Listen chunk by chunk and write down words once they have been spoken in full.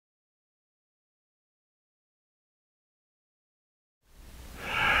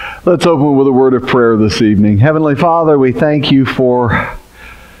Let's open with a word of prayer this evening. Heavenly Father, we thank you for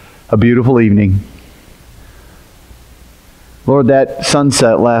a beautiful evening. Lord, that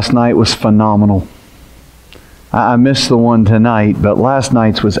sunset last night was phenomenal. I missed the one tonight, but last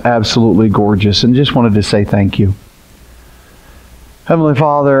night's was absolutely gorgeous, and just wanted to say thank you. Heavenly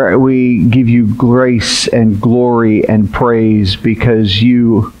Father, we give you grace and glory and praise because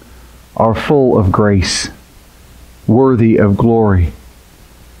you are full of grace, worthy of glory.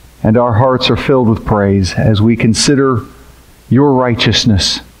 And our hearts are filled with praise as we consider your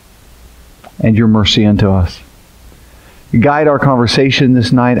righteousness and your mercy unto us. Guide our conversation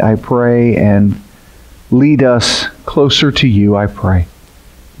this night, I pray, and lead us closer to you, I pray.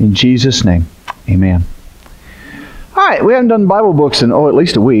 In Jesus' name, amen. All right, we haven't done Bible books in, at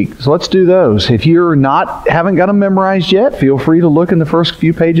least a week, so let's do those. If you're haven't got them memorized yet, feel free to look in the first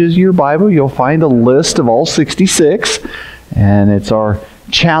few pages of your Bible. You'll find a list of all 66, and it's our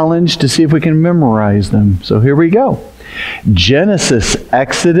challenge to see if we can memorize them. So here we go. Genesis,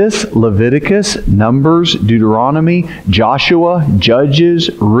 Exodus, Leviticus, Numbers, Deuteronomy, Joshua, Judges,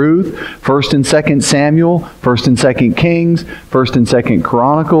 Ruth, 1st and 2nd Samuel, 1st and 2nd Kings, 1st and 2nd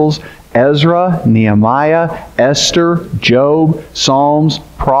Chronicles, Ezra, Nehemiah, Esther, Job, Psalms,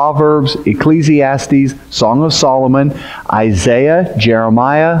 Proverbs, Ecclesiastes, Song of Solomon, Isaiah,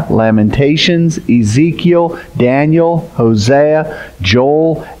 Jeremiah, Lamentations, Ezekiel, Daniel, Hosea,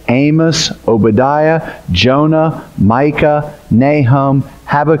 Joel, Amos, Obadiah, Jonah, Micah, Nahum,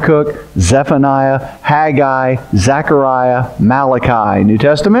 Habakkuk, Zephaniah, Haggai, Zechariah, Malachi. New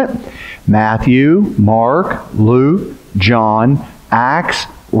Testament, Matthew, Mark, Luke, John, Acts,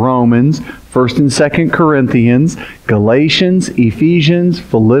 Romans, 1st and 2nd Corinthians, Galatians, Ephesians,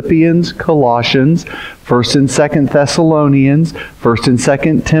 Philippians, Colossians, 1st and 2nd Thessalonians, 1st and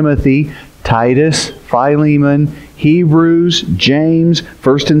 2nd Timothy, Titus, Philemon, Hebrews, James,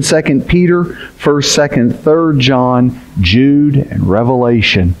 1st and 2nd Peter, 1st, 2nd, 3rd John, Jude, and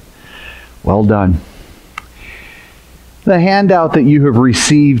Revelation. Well done. The handout that you have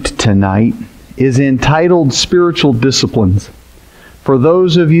received tonight is entitled Spiritual Disciplines. For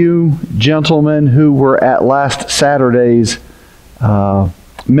those of you gentlemen who were at last Saturday's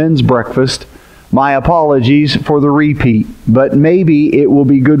men's breakfast, my apologies for the repeat, but maybe it will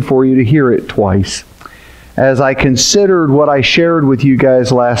be good for you to hear it twice. As I considered what I shared with you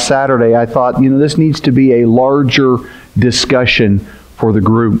guys last Saturday, I thought, this needs to be a larger discussion for the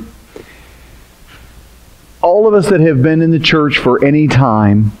group. All of us that have been in the church for any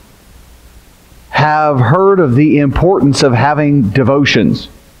time have heard of the importance of having devotions.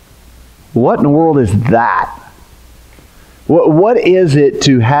 What in the world is that? What is it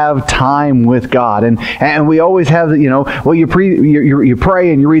to have time with God? And we always have you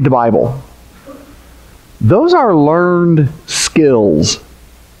pray and you read the Bible. Those are learned skills.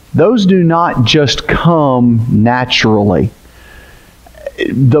 Those do not just come naturally.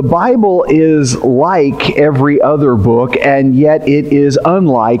 The Bible is like every other book, and yet it is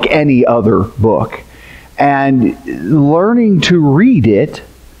unlike any other book. And learning to read it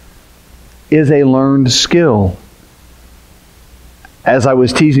is a learned skill. As I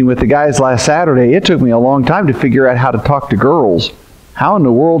was teasing with the guys last Saturday, it took me a long time to figure out how to talk to girls. How in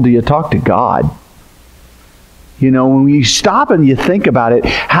the world do you talk to God? When you stop and you think about it,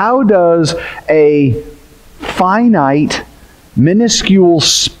 how does a finite, minuscule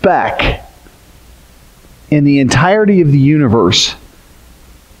speck in the entirety of the universe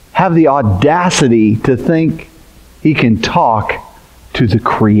have the audacity to think he can talk to the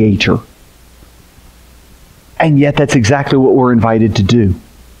Creator? And yet that's exactly what we're invited to do.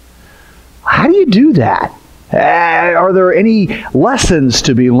 How do you do that? Are there any lessons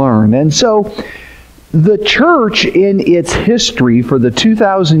to be learned? And so the church in its history for the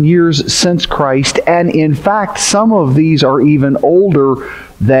 2,000 years since Christ, and in fact some of these are even older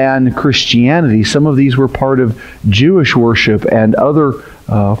than Christianity. Some of these were part of Jewish worship and other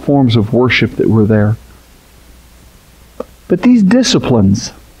forms of worship that were there. But these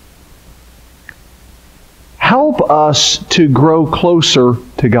disciplines help us to grow closer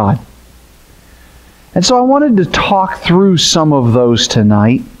to God. And so I wanted to talk through some of those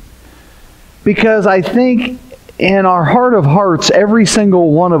tonight, because I think in our heart of hearts, every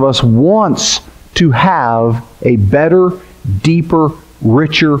single one of us wants to have a better, deeper,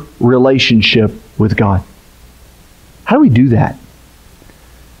 richer relationship with God. How do we do that?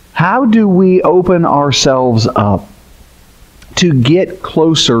 How do we open ourselves up to get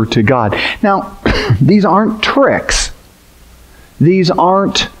closer to God? Now, these aren't tricks. These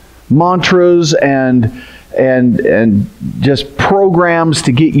aren't mantras and just programs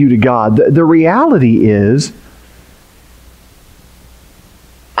to get you to God. The reality is,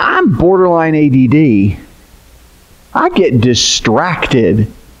 I'm borderline ADD. I get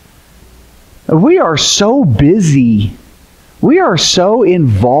distracted. We are so busy. We are so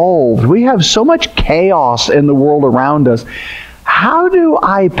involved. We have so much chaos in the world around us. How do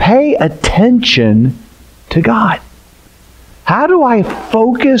I pay attention to God? How do I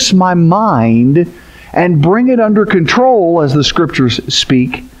focus my mind and bring it under control, as the Scriptures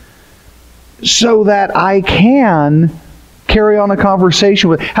speak, so that I can carry on a conversation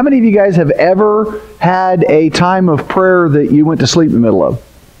with... How many of you guys have ever had a time of prayer that you went to sleep in the middle of?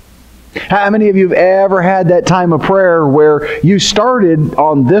 How many of you have ever had that time of prayer where you started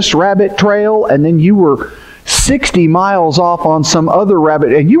on this rabbit trail and then you were 60 miles off on some other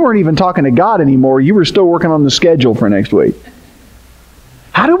rabbit, and you weren't even talking to God anymore, you were still working on the schedule for next week?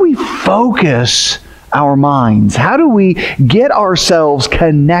 How do we focus our minds? How do we get ourselves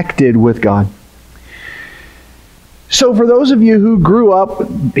connected with God? So for those of you who grew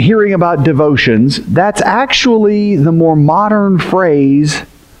up hearing about devotions, that's actually the more modern phrase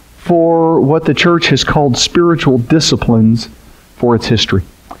for what the church has called spiritual disciplines for its history.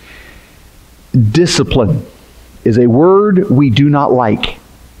 Discipline is a word we do not like.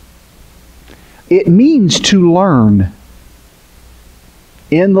 It means to learn.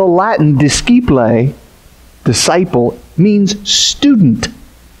 In the Latin, disciple, disciple, means student.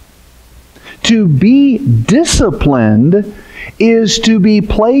 To be disciplined is to be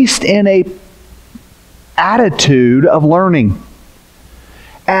placed in a attitude of learning.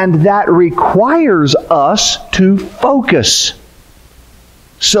 And that requires us to focus.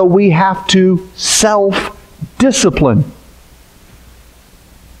 So we have to self-discipline.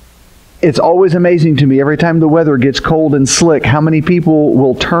 It's always amazing to me, every time the weather gets cold and slick, how many people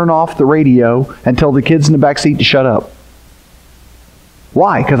will turn off the radio and tell the kids in the back seat to shut up.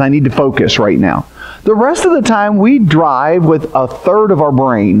 Why? Because I need to focus right now. The rest of the time, we drive with a third of our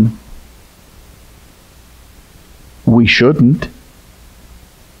brain. We shouldn't.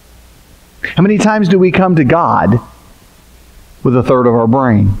 How many times do we come to God with a third of our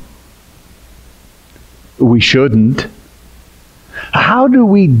brain? We shouldn't. How do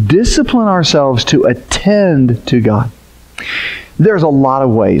we discipline ourselves to attend to God? There's a lot of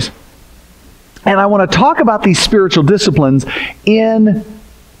ways. And I want to talk about these spiritual disciplines in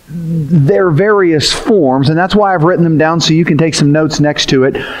their various forms, and that's why I've written them down so you can take some notes next to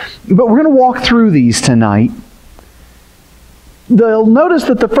it. But we're going to walk through these tonight. They'll notice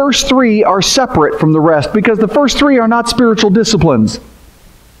that the first three are separate from the rest, because the first three are not spiritual disciplines.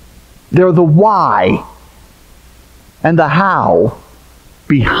 They're the why and the how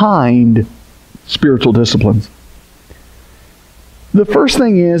behind spiritual disciplines. The first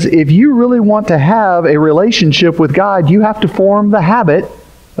thing is, if you really want to have a relationship with God, you have to form the habit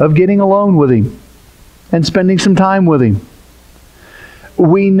of getting alone with Him and spending some time with Him.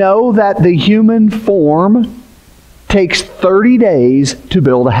 We know that the human form takes 30 days to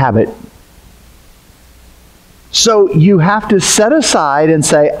build a habit. So you have to set aside and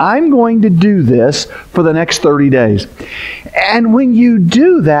say, I'm going to do this for the next 30 days. And when you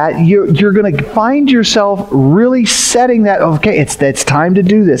do that, you're going to find yourself really setting that, okay, it's time to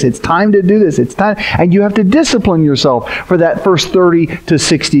do this. It's time to do this. It's time. And you have to discipline yourself for that first 30 to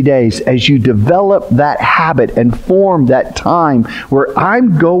 60 days as you develop that habit and form that time where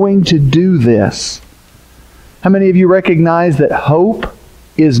I'm going to do this. How many of you recognize that hope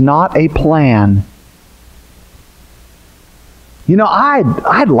is not a plan? You know,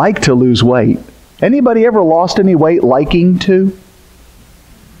 I'd like to lose weight. Anybody ever lost any weight liking to?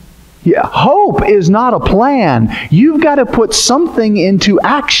 Yeah, hope is not a plan. You've got to put something into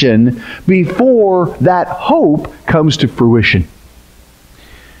action before that hope comes to fruition.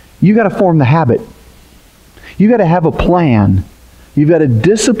 You've got to form the habit. You've got to have a plan. You've got to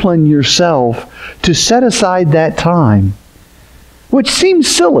discipline yourself to set aside that time, which seems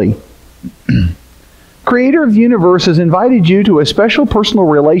silly. Creator of the universe has invited you to a special personal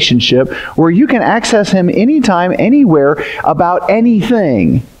relationship where you can access Him anytime, anywhere, about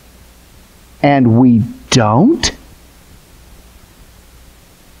anything. And we don't?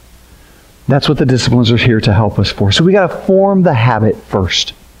 That's what the disciplines are here to help us for. So we got to form the habit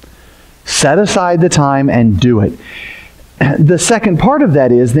first. Set aside the time and do it. The second part of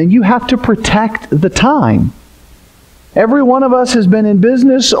that is then you have to protect the time. Every one of us has been in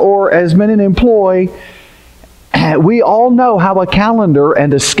business or has been an employee. We all know how a calendar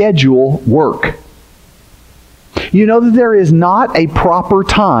and a schedule work. You know that there is not a proper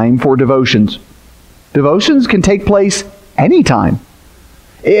time for devotions. Devotions can take place anytime.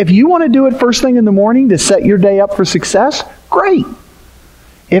 If you want to do it first thing in the morning to set your day up for success, great.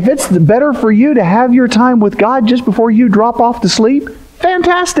 If it's better for you to have your time with God just before you drop off to sleep,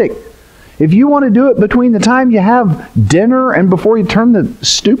 Fantastic. If you want to do it between the time you have dinner and before you turn the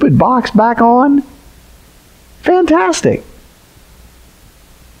stupid box back on, fantastic.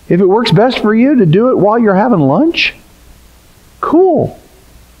 If it works best for you to do it while you're having lunch, cool.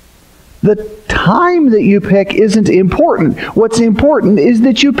 The time that you pick isn't important. What's important is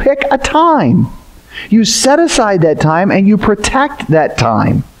that you pick a time. You set aside that time and you protect that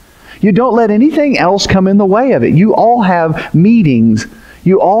time. You don't let anything else come in the way of it. You all have meetings.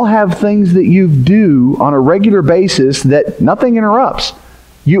 You all have things that you do on a regular basis that nothing interrupts.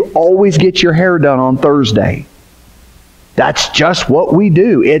 You always get your hair done on Thursday. That's just what we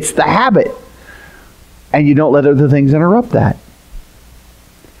do. It's the habit. And you don't let other things interrupt that.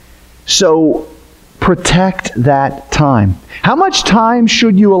 So, protect that time. How much time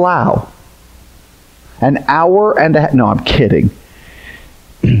should you allow? An hour and a half? No, I'm kidding.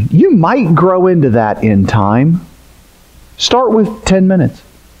 You might grow into that in time. Start with 10 minutes.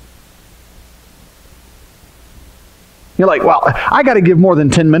 You're like, well, I got to give more than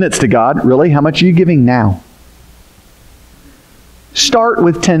 10 minutes to God. Really? How much are you giving now? Start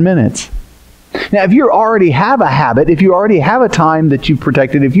with 10 minutes. Now, if you already have a habit, if you already have a time that you've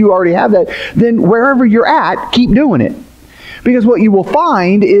protected, if you already have that, then wherever you're at, keep doing it. Because what you will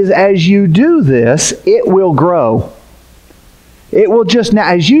find is as you do this, it will grow. It will just,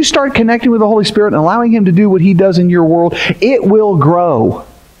 now, as you start connecting with the Holy Spirit and allowing Him to do what He does in your world, it will grow.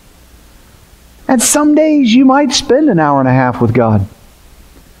 And some days you might spend an hour and a half with God.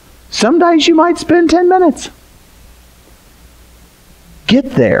 Some days you might spend 10 minutes.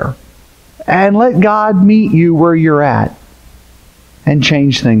 Get there and let God meet you where you're at and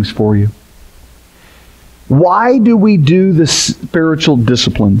change things for you. Why do we do the spiritual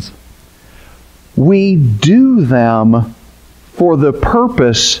disciplines? We do them for the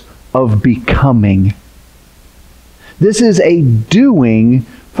purpose of becoming. This is a doing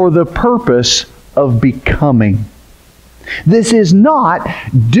for the purpose of becoming. This is not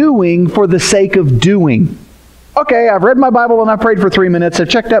doing for the sake of doing. Okay, I've read my Bible and I've prayed for 3 minutes. I've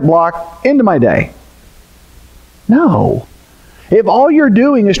checked that block into my day. No. If all you're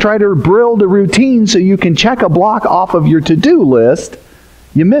doing is try to build a routine so you can check a block off of your to-do list,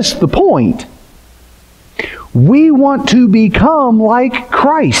 you miss the point. We want to become like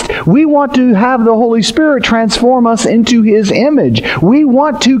Christ. We want to have the Holy Spirit transform us into His image. We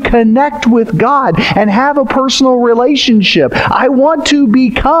want to connect with God and have a personal relationship. I want to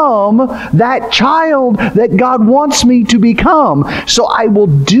become that child that God wants me to become. So I will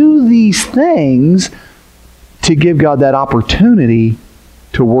do these things to give God that opportunity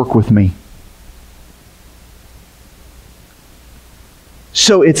to work with me.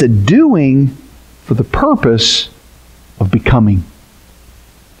 So it's a doing for the purpose of becoming.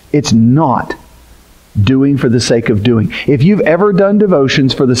 It's not doing for the sake of doing. If you've ever done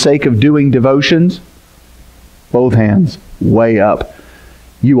devotions for the sake of doing devotions, both hands way up.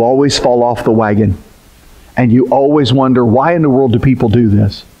 You always fall off the wagon. And you always wonder, why in the world do people do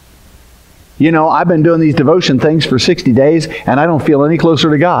this? You know, I've been doing these devotion things for 60 days and I don't feel any closer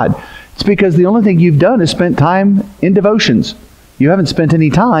to God. It's because the only thing you've done is spent time in devotions. You haven't spent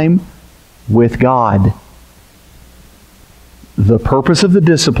any time with God. The purpose of the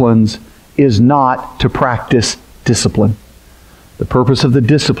disciplines is not to practice discipline. The purpose of the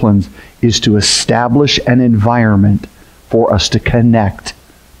disciplines is to establish an environment for us to connect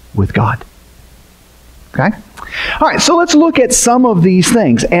with God. Okay? All right, so let's look at some of these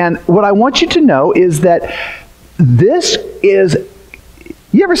things. And what I want you to know is that this is...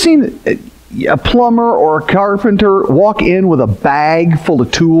 You ever seen a plumber or a carpenter walk in with a bag full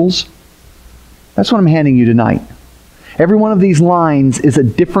of tools? That's what I'm handing you tonight. Every one of these lines is a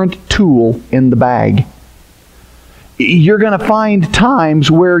different tool in the bag. You're going to find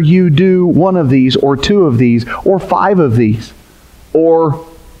times where you do one of these, or two of these, or 5 of these. Or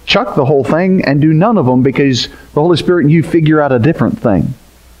chuck the whole thing and do none of them because the Holy Spirit and you figure out a different thing.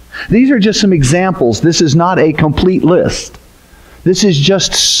 These are just some examples. This is not a complete list. This is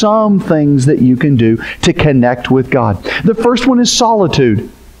just some things that you can do to connect with God. The first one is solitude.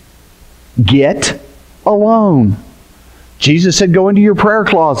 Get alone. Jesus said, go into your prayer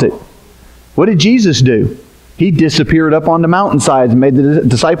closet. What did Jesus do? He disappeared up on the mountainsides and made the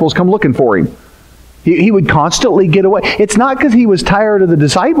disciples come looking for Him. He would constantly get away. It's not because He was tired of the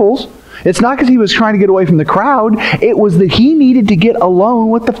disciples. It's not because He was trying to get away from the crowd. It was that He needed to get alone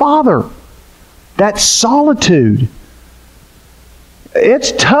with the Father. That's solitude.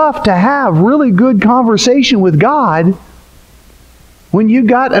 It's tough to have really good conversation with God when you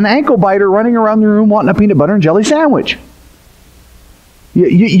got an ankle biter running around the room wanting a peanut butter and jelly sandwich.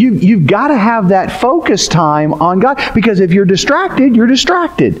 You've got to have that focus time on God, because if you're distracted, you're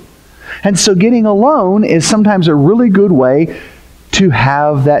distracted. And so getting alone is sometimes a really good way to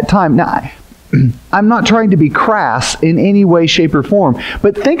have that time. Now, I'm not trying to be crass in any way, shape, or form,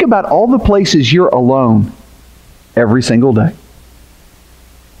 but think about all the places you're alone every single day.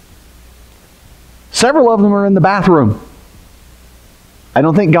 Several of them are in the bathroom. I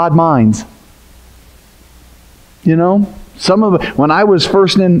don't think God minds. You know, when I was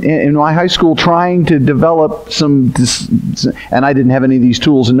first in my high school trying to develop and I didn't have any of these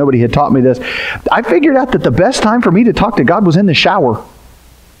tools and nobody had taught me this, I figured out that the best time for me to talk to God was in the shower.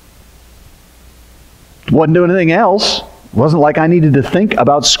 Wasn't doing anything else. It wasn't like I needed to think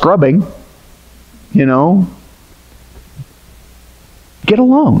about scrubbing. You know. Get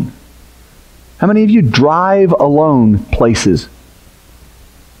alone. How many of you drive alone places?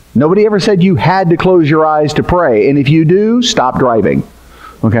 Nobody ever said you had to close your eyes to pray. And if you do, stop driving.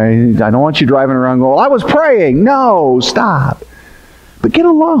 Okay? I don't want you driving around going, well, I was praying. No, stop. But get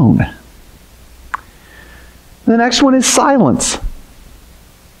alone. The next one is silence.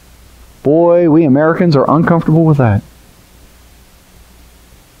 Boy, we Americans are uncomfortable with that.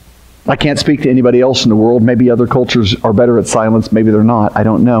 I can't speak to anybody else in the world. Maybe other cultures are better at silence. Maybe they're not. I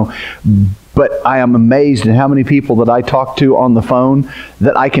don't know. But I am amazed at how many people that I talk to on the phone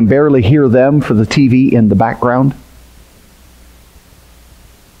that I can barely hear them for the TV in the background.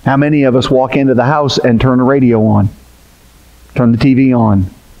 How many of us walk into the house and turn the radio on? Turn the TV on.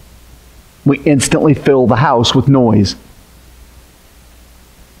 We instantly fill the house with noise.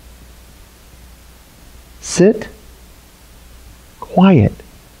 Sit quiet.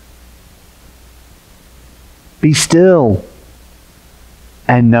 Be still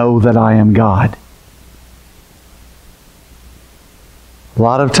and know that I am God. A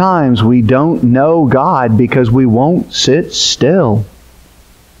lot of times we don't know God because we won't sit still.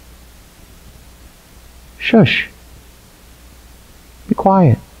 Shush. Be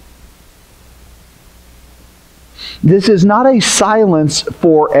quiet. This is not a silence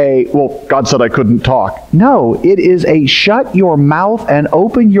for well, God said I couldn't talk. No, it is a shut your mouth and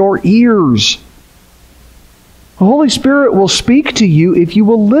open your ears. The Holy Spirit will speak to you if you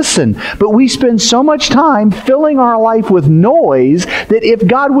will listen. But we spend so much time filling our life with noise that if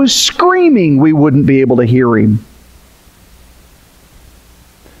God was screaming, we wouldn't be able to hear Him.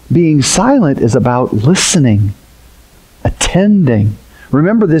 Being silent is about listening, attending.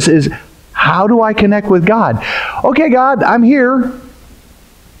 Remember, this is, how do I connect with God? Okay, God, I'm here.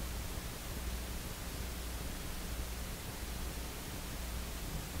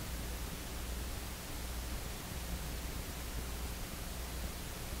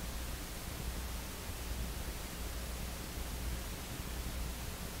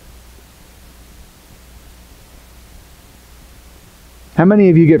 How many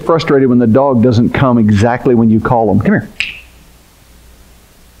of you get frustrated when the dog doesn't come exactly when you call them? Come here.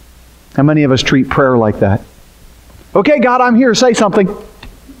 How many of us treat prayer like that? Okay, God, I'm here. Say something.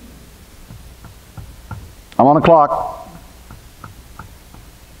 I'm on a clock.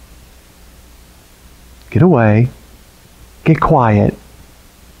 Get away. Get quiet.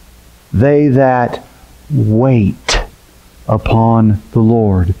 They that wait upon the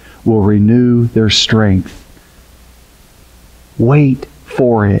Lord will renew their strength. Wait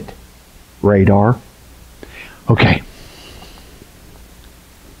for it. Radar. Okay.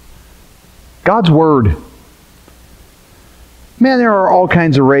 God's Word. Man, there are all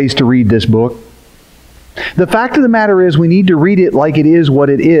kinds of ways to read this book. The fact of the matter is we need to read it like it is what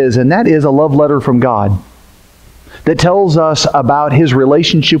it is, and that is a love letter from God that tells us about His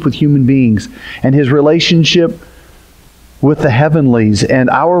relationship with human beings and His relationship with the heavenlies and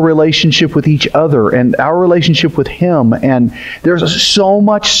our relationship with each other and our relationship with Him. And there's so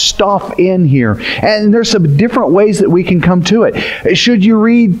much stuff in here. And there's some different ways that we can come to it. Should you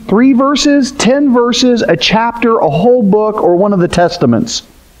read 3 verses, 10 verses, a chapter, a whole book, or one of the Testaments?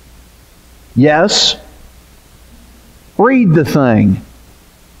 Yes. Read the thing.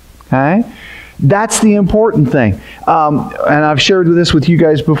 Okay? That's the important thing. And I've shared this with you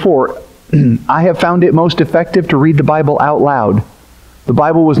guys before. I have found it most effective to read the Bible out loud. The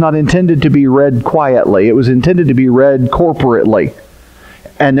Bible was not intended to be read quietly. It was intended to be read corporately.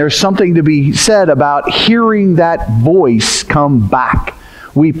 And there's something to be said about hearing that voice come back.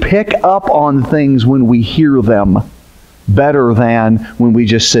 We pick up on things when we hear them better than when we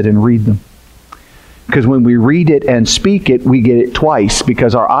just sit and read them. Because when we read it and speak it, we get it twice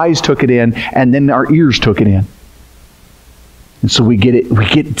because our eyes took it in and then our ears took it in. And so we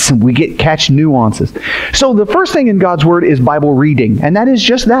catch nuances. So the first thing in God's Word is Bible reading. And that is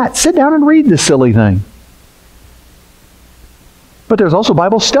just that. Sit down and read this silly thing. But there's also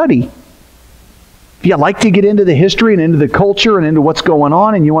Bible study. If you like to get into the history and into the culture and into what's going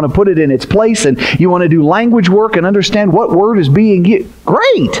on, and you want to put it in its place, and you want to do language work and understand what word is being used,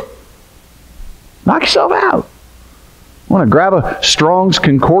 great! Knock yourself out. Want to grab a Strong's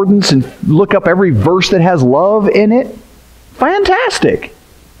Concordance and look up every verse that has love in it? Fantastic!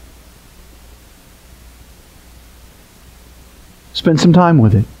 Spend some time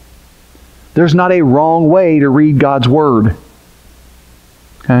with it. There's not a wrong way to read God's Word.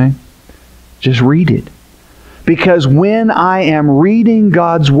 Okay? Just read it. Because when I am reading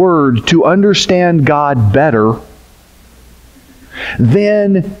God's Word to understand God better,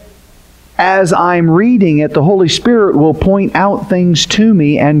 then as I'm reading it, the Holy Spirit will point out things to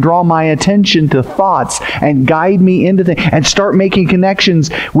me and draw my attention to thoughts and guide me into things and start making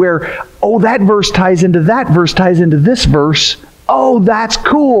connections where, oh, that verse ties into that verse, ties into this verse. Oh, that's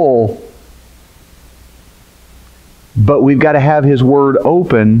cool. But we've got to have His Word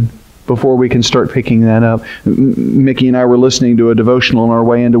open before we can start picking that up. Mickey and I were listening to a devotional on our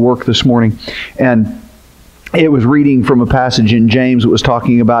way into work this morning, and it was reading from a passage in James that was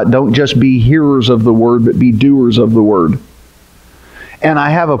talking about don't just be hearers of the Word, but be doers of the Word. And I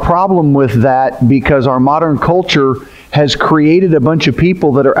have a problem with that because our modern culture has created a bunch of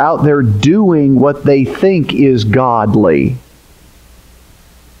people that are out there doing what they think is godly.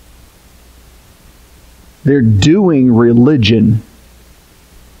 They're doing religion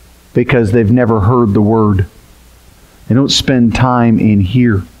because they've never heard the Word. They don't spend time in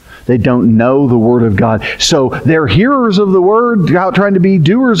here. They don't know the Word of God. So they're hearers of the Word, out trying to be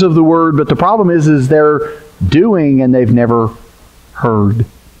doers of the Word, but the problem is they're doing and they've never heard.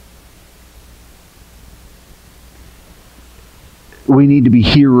 We need to be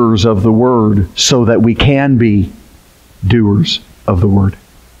hearers of the Word so that we can be doers of the Word.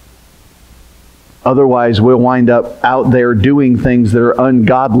 Otherwise, we'll wind up out there doing things that are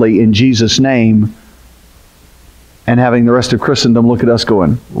ungodly in Jesus' name and having the rest of Christendom look at us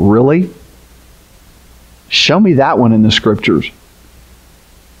going, really? Show me that one in the Scriptures.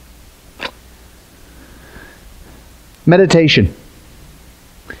 Meditation.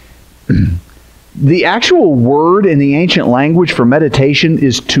 The actual word in the ancient language for meditation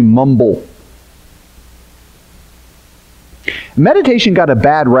is to mumble. Meditation got a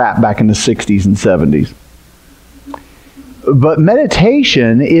bad rap back in the 60s and 70s. But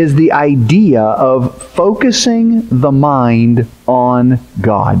meditation is the idea of focusing the mind on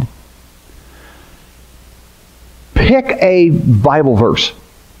God. Pick a Bible verse.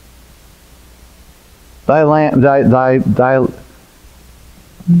 Thy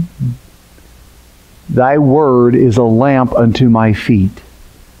word is a lamp unto my feet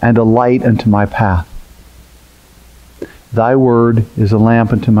and a light unto my path. Thy word is a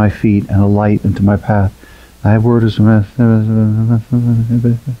lamp unto my feet and a light unto my path. Thy word is to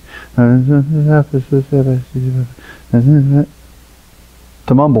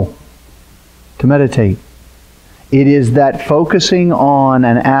mumble, to meditate. It is that focusing on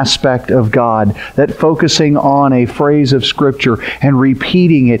an aspect of God, that focusing on a phrase of Scripture and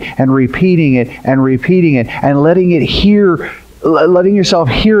repeating it and repeating it and repeating it and letting yourself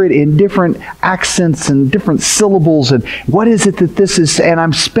hear it in different accents and different syllables, and what is it that this is, and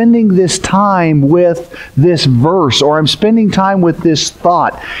I'm spending this time with this verse, or I'm spending time with this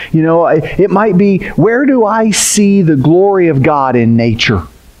thought. You know, it might be, where do I see the glory of God in nature?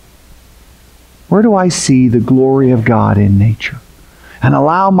 Where do I see the glory of God in nature? And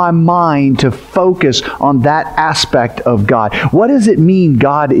allow my mind to focus on that aspect of God. What does it mean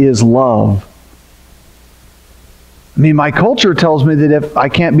God is love? I mean, my culture tells me that if I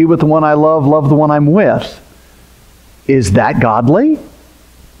can't be with the one I love, love the one I'm with. Is that godly?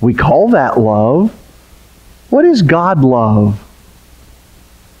 We call that love. What is God love?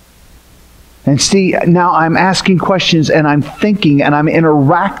 And see, now I'm asking questions and I'm thinking and I'm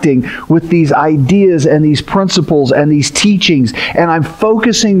interacting with these ideas and these principles and these teachings, and I'm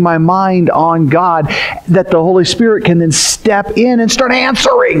focusing my mind on God, that the Holy Spirit can then step in and start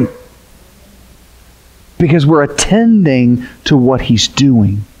answering. Because we're attending to what He's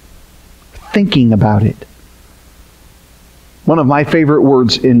doing, thinking about it. One of my favorite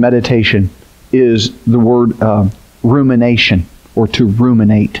words in meditation is the word rumination, or to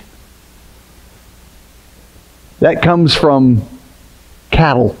ruminate. That comes from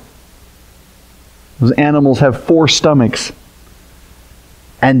cattle. Those animals have 4 stomachs,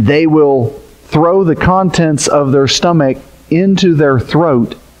 and they will throw the contents of their stomach into their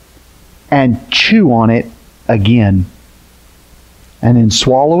throat and chew on it again. And then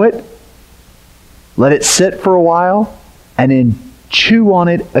swallow it, let it sit for a while, and then chew on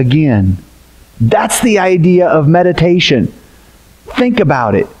it again. That's the idea of meditation. Think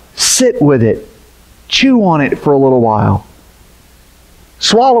about it. Sit with it. Chew on it for a little while.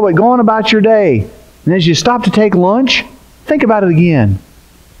 Swallow it. Go on about your day. And as you stop to take lunch, think about it again.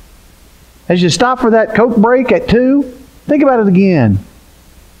 As you stop for that Coke break at 2, think about it again.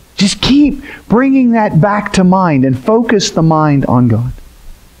 Just keep bringing that back to mind and focus the mind on God.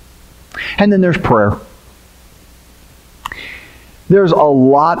 And then there's prayer. There's a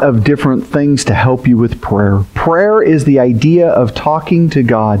lot of different things to help you with prayer. Prayer is the idea of talking to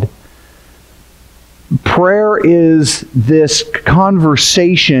God. Prayer is this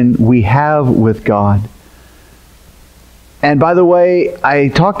conversation we have with God. And by the way, I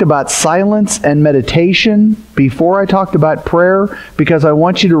talked about silence and meditation before I talked about prayer, because I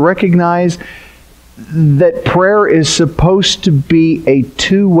want you to recognize that prayer is supposed to be a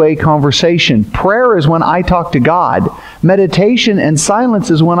two-way conversation. Prayer is when I talk to God. Meditation and silence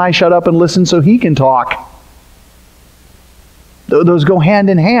is when I shut up and listen so He can talk. Those go hand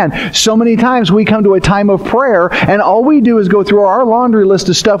in hand. So many times we come to a time of prayer and all we do is go through our laundry list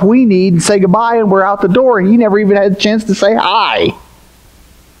of stuff we need and say goodbye and we're out the door and He never even had a chance to say hi.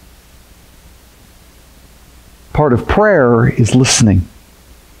 Part of prayer is listening.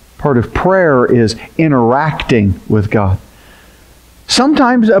 Part of prayer is interacting with God.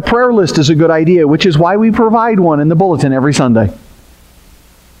 Sometimes a prayer list is a good idea, which is why we provide one in the bulletin every Sunday.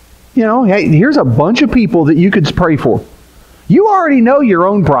 You know, hey, here's a bunch of people that you could pray for. You already know your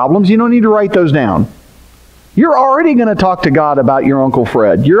own problems. You don't need to write those down. You're already going to talk to God about your Uncle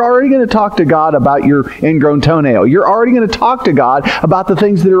Fred. You're already going to talk to God about your ingrown toenail. You're already going to talk to God about the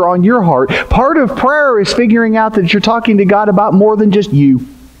things that are on your heart. Part of prayer is figuring out that you're talking to God about more than just you.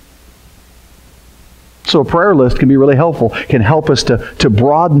 So a prayer list can be really helpful, can help us to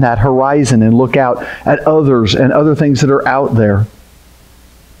broaden that horizon and look out at others and other things that are out there.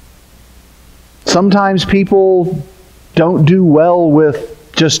 Sometimes people don't do well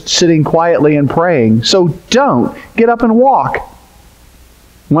with just sitting quietly and praying. So don't. Get up and walk.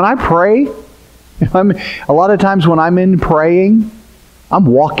 When I pray, a lot of times when I'm in praying, I'm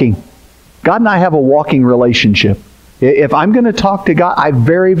walking. God and I have a walking relationship. If I'm going to talk to God, I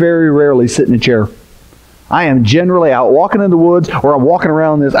very, very rarely sit in a chair. I am generally out walking in the woods or I'm walking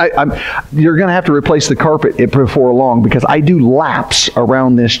around this. You're going to have to replace the carpet before long because I do laps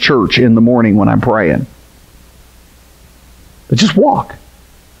around this church in the morning when I'm praying. But just walk.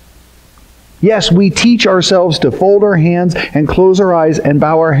 Yes, we teach ourselves to fold our hands and close our eyes and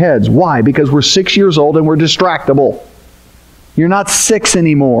bow our heads. Why? Because we're 6 years old and we're distractible. You're not 6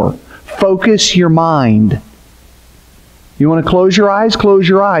 anymore. Focus your mind. You want to close your eyes,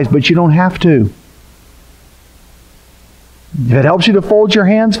 but you don't have to. If it helps you to fold your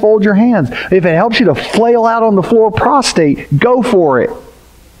hands, fold your hands. If it helps you to flail out on the floor prostrate, go for it.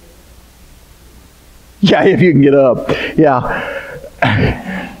 Yeah, if you can get up.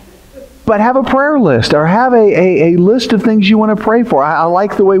 Yeah. But have a prayer list or have a list of things you want to pray for. I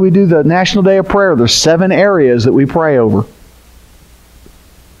like the way we do the National Day of Prayer. There's 7 areas that we pray over.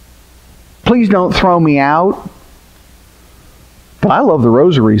 Please don't throw me out. But I love the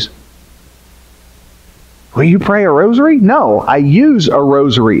rosaries. Will you pray a rosary? No, I use a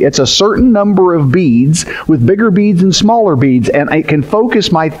rosary. It's a certain number of beads with bigger beads and smaller beads, and I can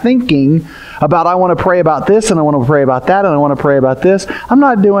focus my thinking about I want to pray about this, and I want to pray about that, and I want to pray about this. I'm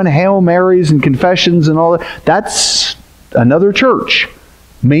not doing Hail Marys and confessions and all that. That's another church.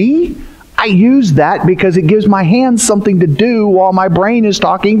 Me? I use that because it gives my hands something to do while my brain is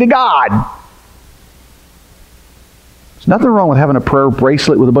talking to God. There's nothing wrong with having a prayer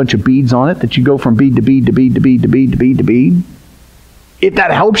bracelet with a bunch of beads on it that you go from bead to bead to bead to bead to bead to bead to bead. If that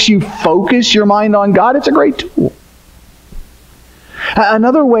helps you focus your mind on God, it's a great tool.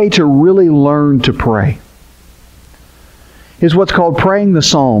 Another way to really learn to pray is what's called praying the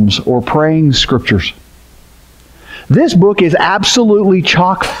Psalms or praying the Scriptures. This book is absolutely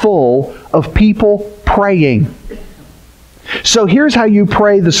chock full of people praying. So here's how you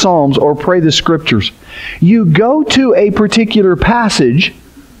pray the Psalms or pray the Scriptures. You go to a particular passage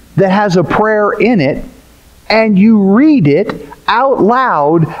that has a prayer in it, and you read it out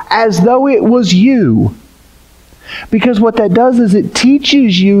loud as though it was you. Because what that does is it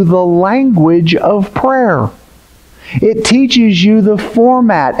teaches you the language of prayer. It teaches you the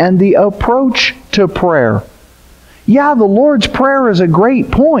format and the approach to prayer. Yeah, the Lord's Prayer is a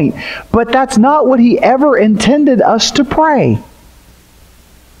great point, but that's not what He ever intended us to pray.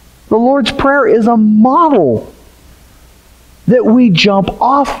 The Lord's Prayer is a model that we jump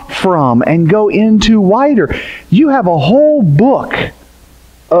off from and go into wider. You have a whole book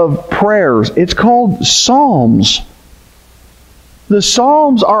of prayers. It's called Psalms. The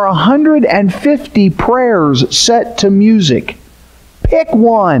Psalms are 150 prayers set to music. Pick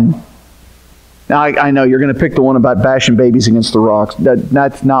one. Now, I know you're going to pick the one about bashing babies against the rocks.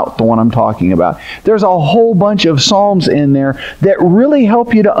 That's not the one I'm talking about. There's a whole bunch of Psalms in there that really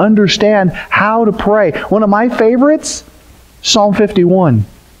help you to understand how to pray. One of my favorites, Psalm 51.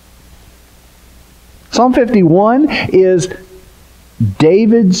 Psalm 51 is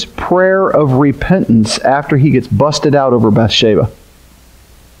David's prayer of repentance after he gets busted out over Bathsheba.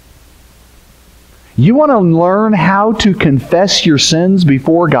 You want to learn how to confess your sins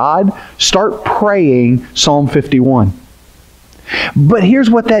before God? Start praying Psalm 51. But here's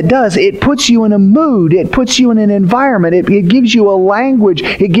what that does. It puts you in a mood. It puts you in an environment. It gives you a language.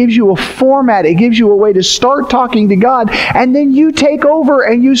 It gives you a format. It gives you a way to start talking to God. And then you take over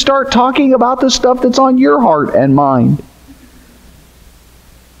and you start talking about the stuff that's on your heart and mind.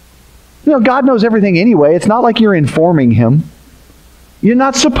 You know, God knows everything anyway. It's not like you're informing Him. You're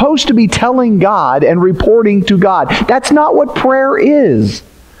not supposed to be telling God and reporting to God. That's not what prayer is.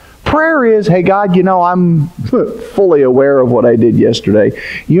 Prayer is, hey God, you know, I'm fully aware of what I did yesterday.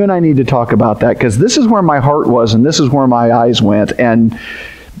 You and I need to talk about that because this is where my heart was and this is where my eyes went. And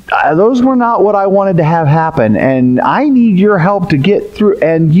those were not what I wanted to have happen. And I need your help to get through.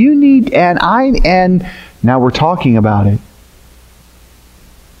 And you need, and now we're talking about it.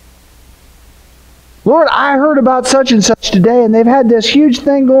 Lord, I heard about such and such today, and they've had this huge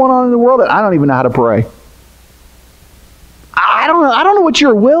thing going on in the world, and I don't even know how to pray. I don't know what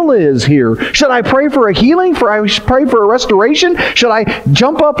your will is here. Should I pray for a healing? I pray for a restoration? Should I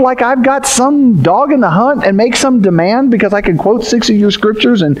jump up like I've got some dog in the hunt and make some demand because I can quote 6 of your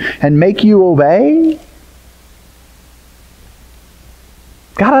scriptures and make you obey?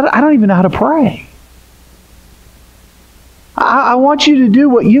 God, I don't even know how to pray. I want you to do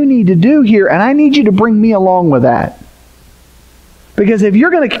what you need to do here, and I need you to bring me along with that. Because if you're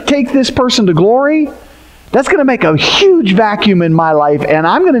going to take this person to glory, that's going to make a huge vacuum in my life, and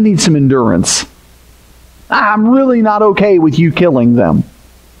I'm going to need some endurance. I'm really not okay with you killing them.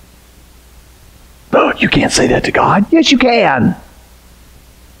 Oh, you can't say that to God. Yes, you can.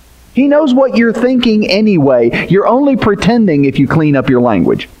 He knows what you're thinking anyway. You're only pretending if you clean up your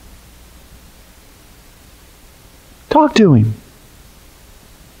language. Talk to Him.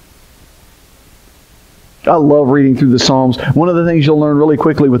 I love reading through the Psalms. One of the things you'll learn really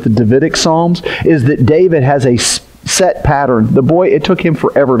quickly with the Davidic Psalms is that David has a set pattern. The boy, it took him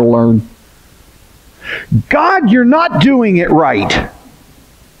forever to learn. God, you're not doing it right.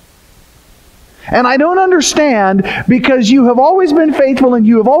 And I don't understand because you have always been faithful and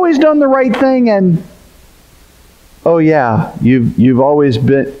you have always done the right thing and oh yeah, you've always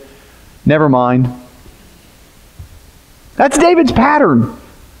been... Never mind. That's David's pattern.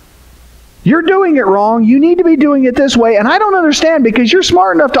 You're doing it wrong. You need to be doing it this way. And I don't understand because you're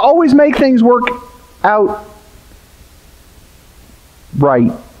smart enough to always make things work out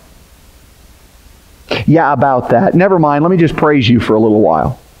right. Yeah, about that. Never mind. Let me just praise you for a little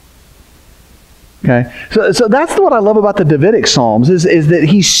while. Okay? So that's what I love about the Davidic Psalms is that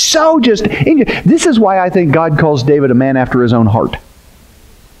he's so just... This is why I think God calls David a man after his own heart.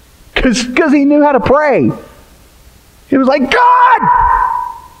 Because he knew how to pray. He was like, God!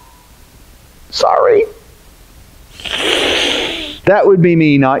 Sorry. That would be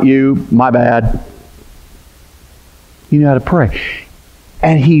me, not you. My bad. You know how to pray.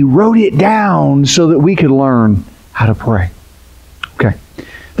 And he wrote it down so that we could learn how to pray. Okay.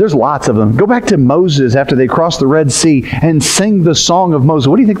 There's lots of them. Go back to Moses after they crossed the Red Sea and sing the Song of Moses.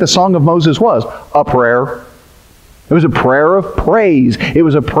 What do you think the Song of Moses was? A prayer. It was a prayer of praise. It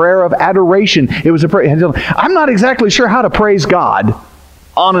was a prayer of adoration. It was a prayer. I'm not exactly sure how to praise God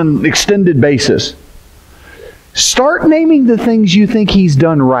on an extended basis. Start naming the things you think He's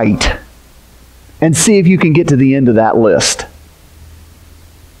done right and see if you can get to the end of that list.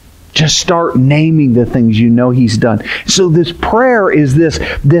 Just start naming the things you know He's done. So this prayer is this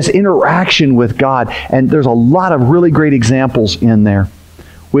interaction with God, and there's a lot of really great examples in there,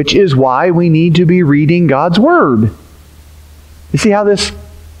 which is why we need to be reading God's Word. You see how this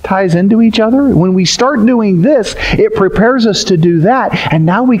ties into each other? When we start doing this, it prepares us to do that, and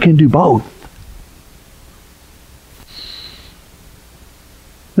now we can do both.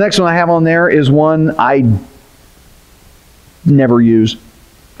 The next one I have on there is one I never use.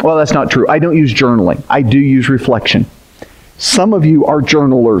 Well, that's not true. I don't use journaling. I do use reflection. Some of you are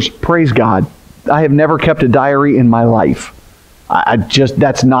journalers. Praise God. I have never kept a diary in my life.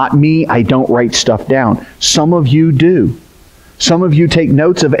 That's not me. I don't write stuff down. Some of you do. Some of you take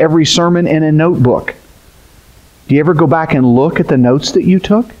notes of every sermon in a notebook. Do you ever go back and look at the notes that you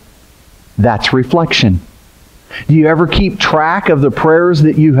took? That's reflection. Do you ever keep track of the prayers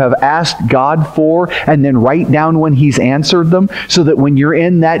that you have asked God for and then write down when He's answered them so that when you're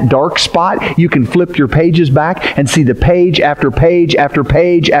in that dark spot, you can flip your pages back and see the page after page after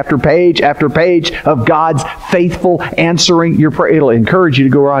page after page after page of God's faithful answering your prayer? It'll encourage you to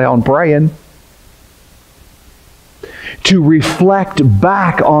go right on praying. To reflect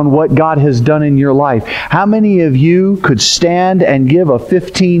back on what God has done in your life. How many of you could stand and give a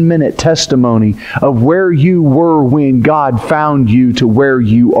 15-minute testimony of where you were when God found you to where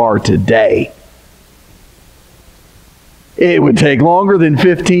you are today? It would take longer than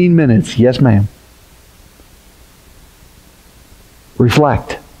 15 minutes. Yes, ma'am.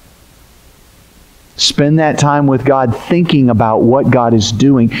 Reflect. Spend that time with God thinking about what God is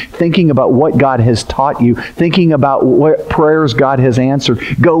doing, thinking about what God has taught you, thinking about what prayers God has answered.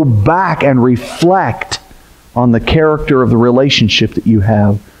 Go back and reflect on the character of the relationship that you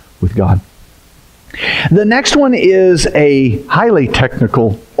have with God. The next one is a highly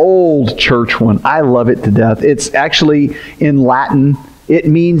technical, old church one. I love it to death. It's actually in Latin. It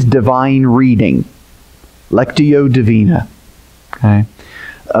means divine reading. Lectio Divina. Okay.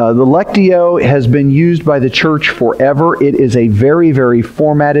 The Lectio has been used by the church forever. It is a very, very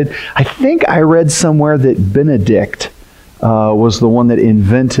formatted. I think I read somewhere that Benedict was the one that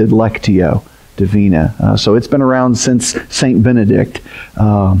invented Lectio Divina. So it's been around since Saint Benedict,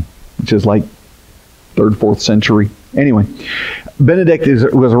 which is like 3rd, 4th century. Anyway, Benedict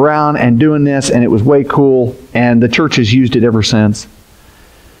was around and doing this, and it was way cool, and the church has used it ever since.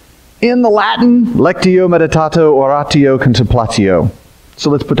 In the Latin, Lectio Meditato Oratio Contemplatio. So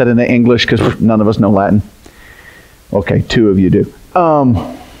let's put that into English because none of us know Latin. Okay, 2 of you do.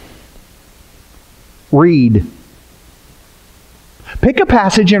 Read. Pick a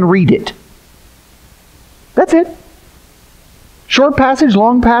passage and read it. That's it. Short passage,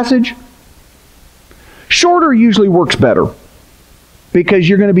 long passage. Shorter usually works better because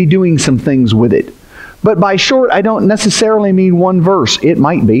you're going to be doing some things with it. But by short, I don't necessarily mean one verse. It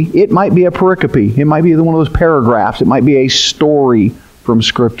might be. It might be a pericope. It might be one of those paragraphs. It might be a story from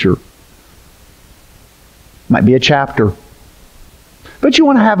Scripture. Might be a chapter. But you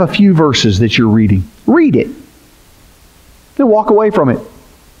want to have a few verses that you're reading. Read it. Then walk away from it.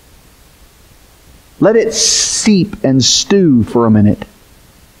 Let it seep and stew for a minute.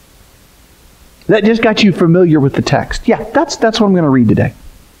 That just got you familiar with the text. Yeah, that's what I'm going to read today.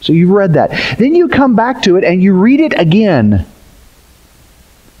 So you've read that. Then you come back to it and you read it again.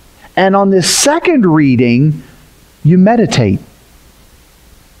 And on this second reading, you meditate.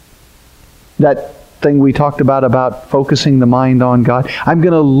 That thing we talked about focusing the mind on God. I'm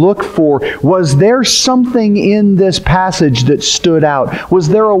going to look for, was there something in this passage that stood out? Was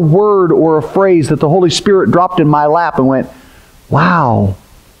there a word or a phrase that the Holy Spirit dropped in my lap and went, wow,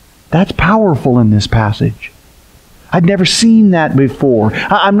 that's powerful in this passage. I'd never seen that before.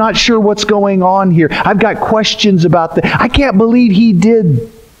 I'm not sure what's going on here. I've got questions about that. I can't believe he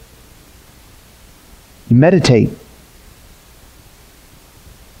did. You meditate.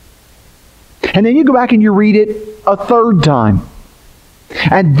 And then you go back and you read it a third time.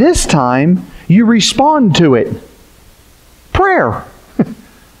 And this time, you respond to it. Prayer.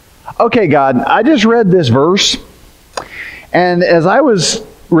 Okay, God, I just read this verse. And as I was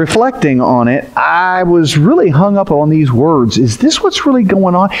reflecting on it, I was really hung up on these words. Is this what's really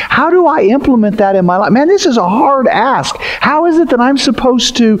going on? How do I implement that in my life? Man, this is a hard ask. How is it that I'm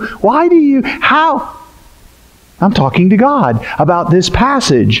supposed to? How? I'm talking to God about this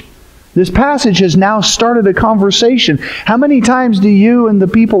passage. This passage has now started a conversation. How many times do you and the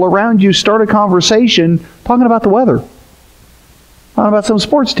people around you start a conversation talking about the weather? Talking about some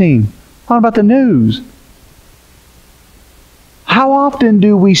sports team? Talking about the news? How often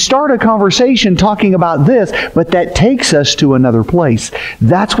do we start a conversation talking about this, but that takes us to another place?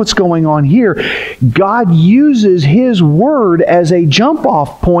 That's what's going on here. God uses His Word as a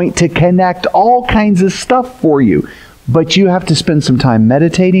jump-off point to connect all kinds of stuff for you. But you have to spend some time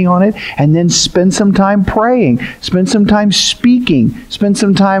meditating on it, and then spend some time praying, spend some time speaking, spend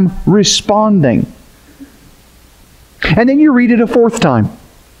some time responding. And then you read it a fourth time.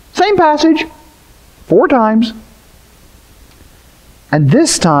 Same passage, 4 times. And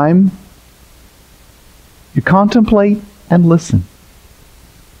this time, you contemplate and listen.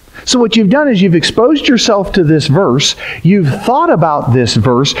 So what you've done is you've exposed yourself to this verse, you've thought about this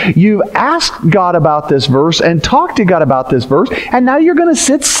verse, you've asked God about this verse and talked to God about this verse, and now you're going to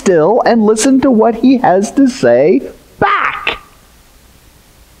sit still and listen to what He has to say back.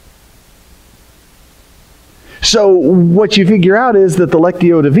 So what you figure out is that the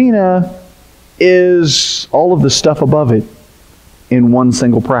Lectio Divina is all of the stuff above it in one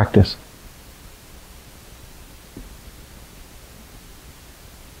single practice.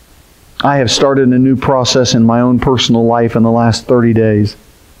 I have started a new process in my own personal life in the last 30 days.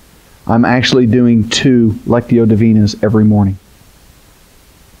 I'm actually doing 2 Lectio Divinas every morning.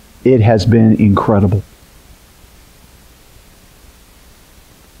 It has been incredible.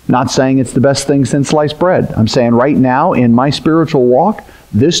 Not saying it's the best thing since sliced bread. I'm saying right now in my spiritual walk,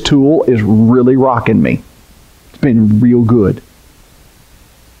 this tool is really rocking me. It's been real good.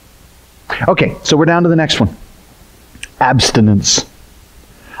 Okay, so we're down to the next one. Abstinence.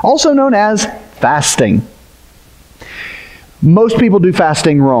 Also known as fasting. Most people do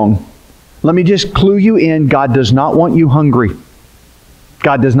fasting wrong. Let me just clue you in. God does not want you hungry.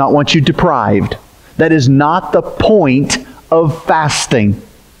 God does not want you deprived. That is not the point of fasting.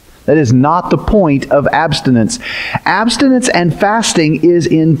 That is not the point of abstinence. Abstinence and fasting is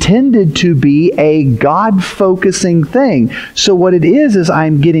intended to be a God-focusing thing. So what it is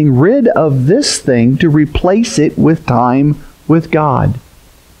I'm getting rid of this thing to replace it with time with God.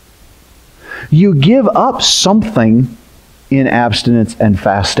 You give up something in abstinence and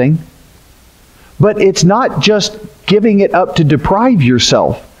fasting, but it's not just giving it up to deprive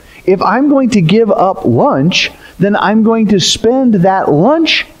yourself. If I'm going to give up lunch, then I'm going to spend that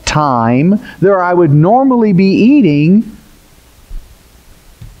lunch time that I would normally be eating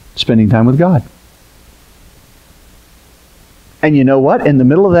spending time with God. And you know what? In the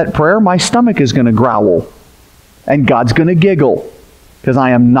middle of that prayer, my stomach is going to growl. And God's going to giggle. Because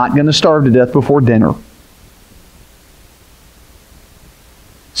I am not going to starve to death before dinner.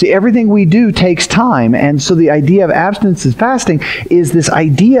 See, everything we do takes time. And so the idea of abstinence and fasting is this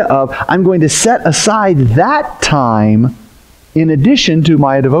idea of I'm going to set aside that time in addition to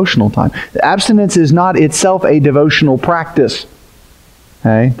my devotional time. Abstinence is not itself a devotional practice.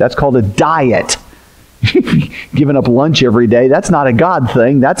 Okay? That's called a diet. Giving up lunch every day, that's not a God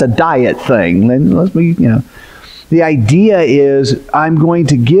thing. That's a diet thing. And let's be, the idea is I'm going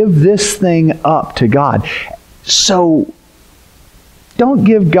to give this thing up to God. So don't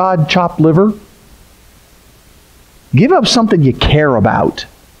give God chopped liver. Give up something you care about.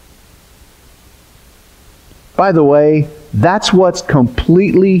 By the way, that's what's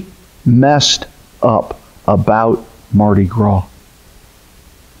completely messed up about Mardi Gras.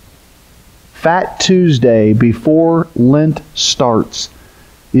 Fat Tuesday before Lent starts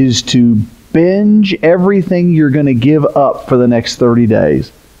is to binge everything you're going to give up for the next 30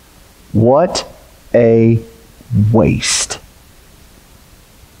 days. What a waste.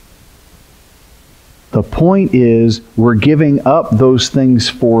 The point is, we're giving up those things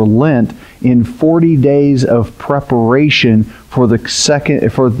for Lent in 40 days of preparation for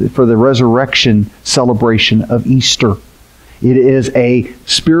the resurrection celebration of Easter. It is a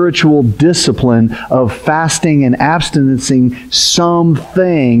spiritual discipline of fasting and abstinencing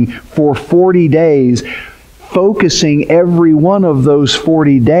something for 40 days, focusing every one of those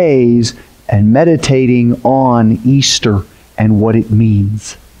 40 days and meditating on Easter and what it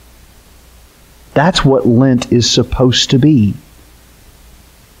means. That's what Lent is supposed to be.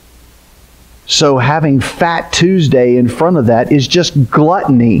 So having Fat Tuesday in front of that is just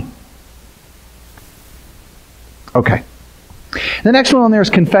gluttony. Okay. The next one on there is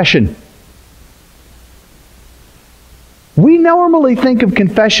confession. We normally think of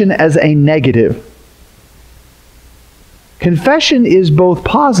confession as a negative. Confession is both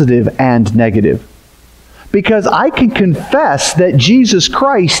positive and negative. Because I can confess that Jesus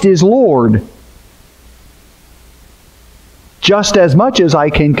Christ is Lord, just as much as I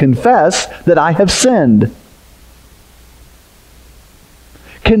can confess that I have sinned.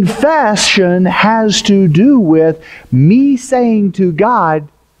 Confession has to do with me saying to God,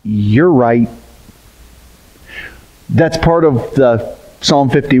 you're right. That's part of the Psalm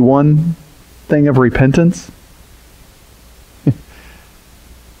 51 thing of repentance.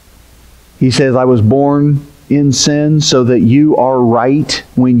 He says, I was born in sin so that you are right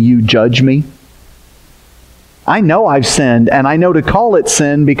when you judge me. I know I've sinned, and I know to call it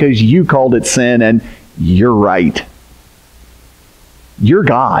sin because you called it sin, and you're right. You're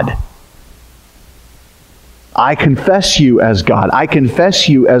God. I confess you as God. I confess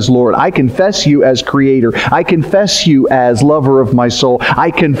you as Lord. I confess you as Creator. I confess you as lover of my soul.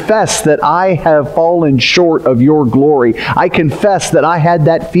 I confess that I have fallen short of your glory. I confess that I had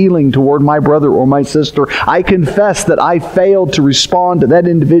that feeling toward my brother or my sister. I confess that I failed to respond to that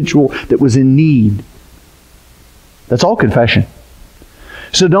individual that was in need. That's all confession.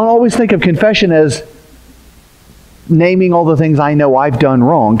 So don't always think of confession as naming all the things I know I've done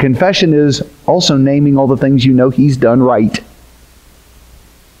wrong. Confession is also naming all the things you know He's done right.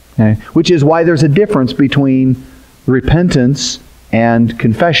 Okay? Which is why there's a difference between repentance and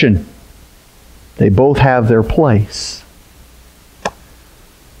confession. They both have their place.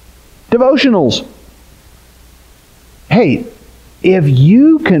 Devotionals. Hey, if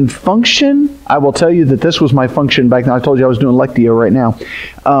you can function, I will tell you that this was my function back then. I told you I was doing Lectio right now.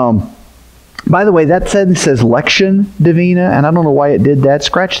 By the way, that says Lection Divina, and I don't know why it did that.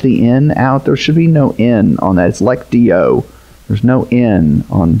 Scratch the N out. There should be no N on that. It's Lectio. There's no N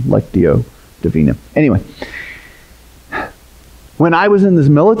on Lectio Divina. Anyway, when I was in the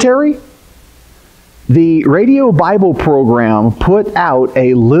military, the radio Bible program put out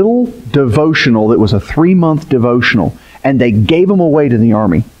a little devotional that was a 3-month devotional, and they gave them away to the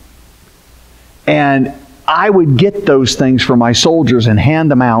Army. And I would get those things for my soldiers and hand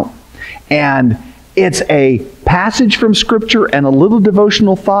them out. And it's a passage from Scripture and a little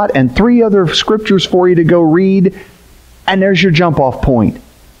devotional thought and 3 other scriptures for you to go read, and there's your jump-off point.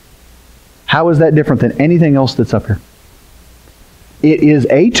 How is that different than anything else that's up here? It is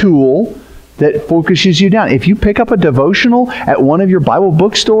a tool that focuses you down. If you pick up a devotional at one of your Bible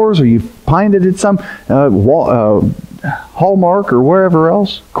bookstores, or you find it at some Hallmark or wherever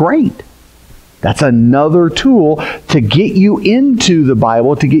else, great. That's another tool to get you into the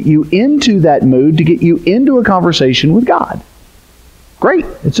Bible, to get you into that mood, to get you into a conversation with God. Great.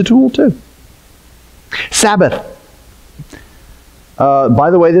 It's a tool too. Sabbath.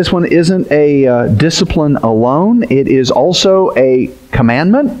 By the way, this one isn't a discipline alone. It is also a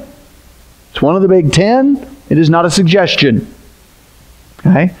commandment. It's one of the big 10. It is not a suggestion.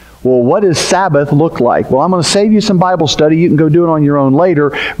 Okay? Well, what does Sabbath look like? Well, I'm going to save you some Bible study. You can go do it on your own later.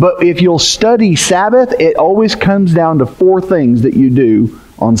 But if you'll study Sabbath, it always comes down to 4 things that you do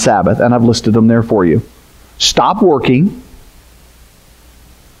on Sabbath. And I've listed them there for you. Stop working.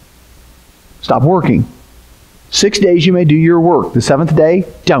 Stop working. 6 days you may do your work. The 7th day,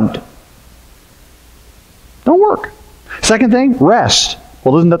 don't. Don't work. Second thing, rest.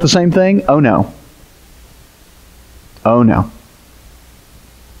 Well, isn't that the same thing? Oh, no. Oh, no.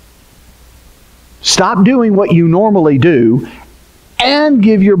 Stop doing what you normally do and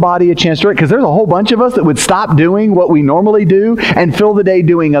give your body a chance to rest. Because there's a whole bunch of us that would stop doing what we normally do and fill the day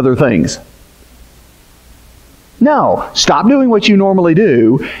doing other things. No. Stop doing what you normally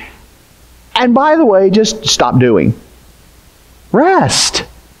do. And by the way, just stop doing. Rest.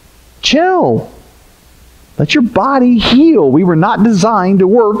 Chill. Let your body heal. We were not designed to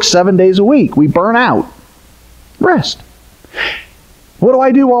work 7 days a week. We burn out. Rest. What do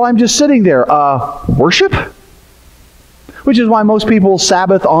I do while I'm just sitting there? Worship. Which is why most people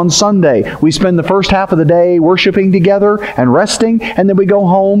Sabbath on Sunday. We spend the first half of the day worshiping together and resting, and then we go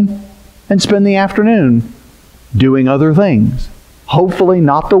home and spend the afternoon doing other things. Hopefully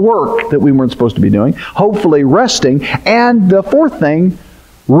not the work that we weren't supposed to be doing. Hopefully resting. And the 4th thing,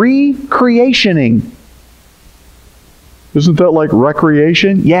 recreationing. Isn't that like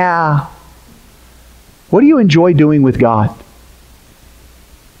recreation? Yeah. What do you enjoy doing with God?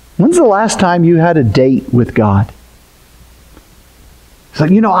 When's the last time you had a date with God? It's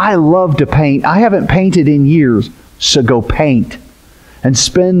like, I love to paint. I haven't painted in years, so go paint. And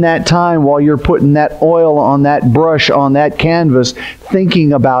spend that time while you're putting that oil on that brush, on that canvas,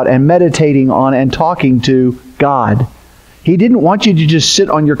 thinking about and meditating on and talking to God. He didn't want you to just sit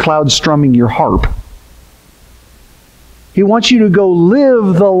on your cloud strumming your harp. He wants you to go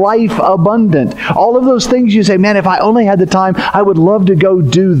live the life abundant. All of those things you say, man, if I only had the time, I would love to go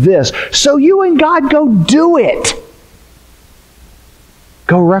do this. So you and God go do it.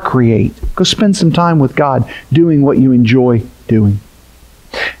 Go recreate. Go spend some time with God doing what you enjoy doing.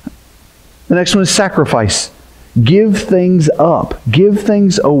 The next one is sacrifice. Give things up. Give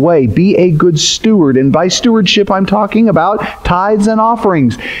things away. Be a good steward. And by stewardship, I'm talking about tithes and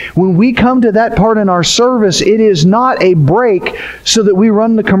offerings. When we come to that part in our service, it is not a break so that we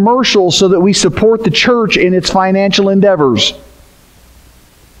run the commercial so that we support the church in its financial endeavors.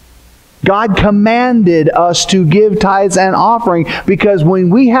 God commanded us to give tithes and offering because when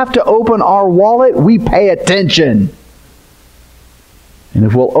we have to open our wallet, we pay attention. And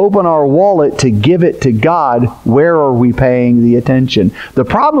if we'll open our wallet to give it to God, where are we paying the attention? The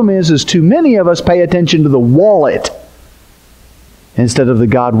problem is too many of us pay attention to the wallet instead of the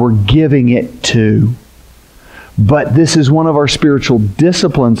God we're giving it to. But this is one of our spiritual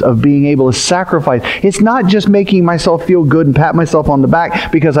disciplines of being able to sacrifice. It's not just making myself feel good and pat myself on the back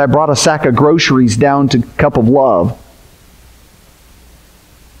because I brought a sack of groceries down to Cup of Love.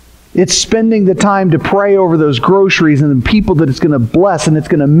 It's spending the time to pray over those groceries and the people that it's going to bless and it's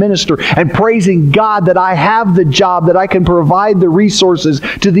going to minister, and praising God that I have the job, that I can provide the resources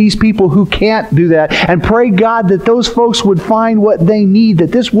to these people who can't do that, and pray God that those folks would find what they need,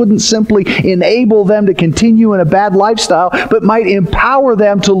 that this wouldn't simply enable them to continue in a bad lifestyle, but might empower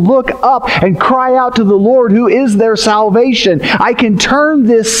them to look up and cry out to the Lord who is their salvation. I can turn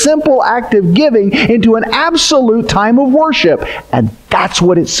this simple act of giving into an absolute time of worship, and that's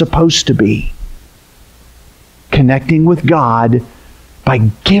what it's supposed to be. Connecting with God by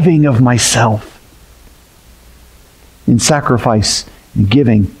giving of myself in sacrifice, in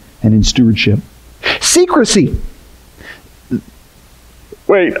giving, and in stewardship. Secrecy.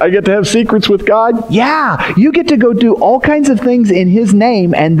 Wait, I get to have secrets with God? Yeah, you get to go do all kinds of things in His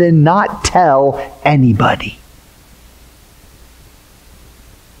name and then not tell anybody.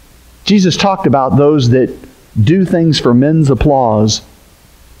 Jesus talked about those that do things for men's applause.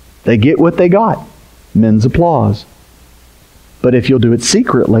 They get what they got, men's applause. But if you'll do it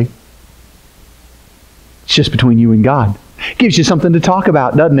secretly, it's just between you and God. Gives you something to talk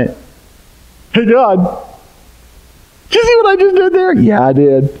about, doesn't it? Hey, God, did you see what I just did there? Yeah, I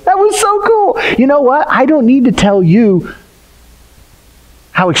did. That was so cool. You know what? I don't need to tell you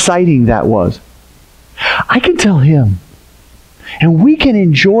how exciting that was. I can tell Him. And we can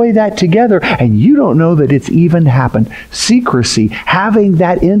enjoy that together, and you don't know that it's even happened. Secrecy, having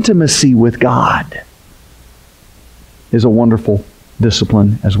that intimacy with God, is a wonderful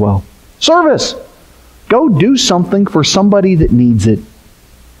discipline as well. Service. Go do something for somebody that needs it.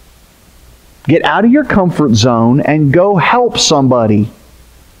 Get out of your comfort zone and go help somebody.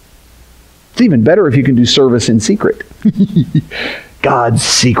 It's even better if you can do service in secret. God's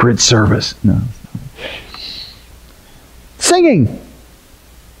secret service. No. Singing.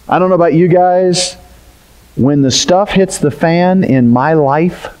 I don't know about you guys. When the stuff hits the fan in my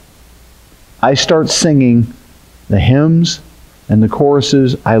life, I start singing the hymns and the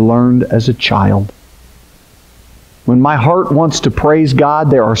choruses I learned as a child. When my heart wants to praise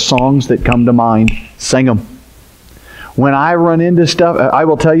God, there are songs that come to mind. Sing them. When I run into stuff, I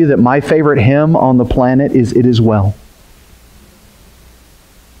will tell you that my favorite hymn on the planet is "It Is Well."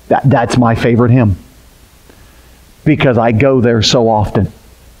 That's my favorite hymn, because I go there so often.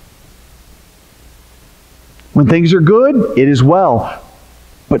 When things are good, it is well.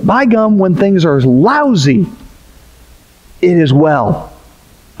 But by gum, when things are lousy, it is well.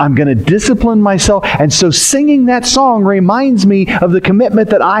 I'm going to discipline myself. And so singing that song reminds me of the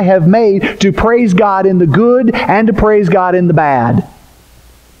commitment that I have made to praise God in the good and to praise God in the bad.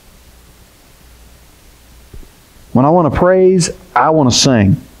 When I want to praise, I want to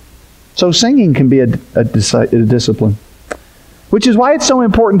sing. So singing can be a discipline. Which is why it's so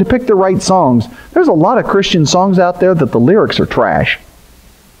important to pick the right songs. There's a lot of Christian songs out there that the lyrics are trash.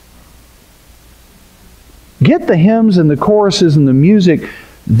 Get the hymns and the choruses and the music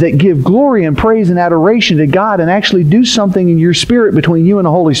that give glory and praise and adoration to God, and actually do something in your spirit between you and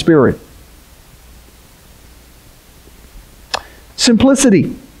the Holy Spirit.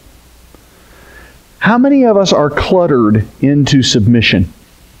 Simplicity. How many of us are cluttered into submission?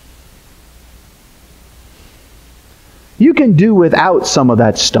 You can do without some of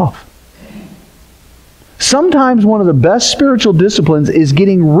that stuff. Sometimes one of the best spiritual disciplines is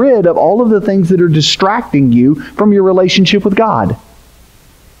getting rid of all of the things that are distracting you from your relationship with God.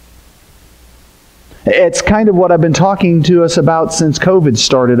 It's kind of what I've been talking to us about since COVID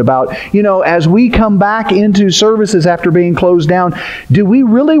started, about, as we come back into services after being closed down, do we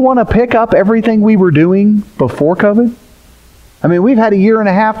really want to pick up everything we were doing before COVID? I mean, we've had a year and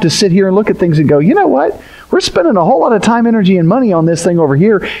a half to sit here and look at things and go, you know what? We're spending a whole lot of time, energy, and money on this thing over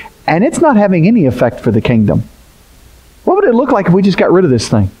here, and it's not having any effect for the kingdom. What would it look like if we just got rid of this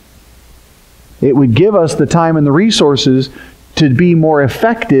thing? It would give us the time and the resources to be more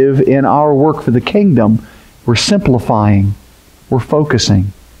effective in our work for the kingdom. We're simplifying. We're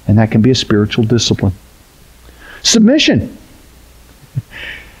focusing. And that can be a spiritual discipline. Submission.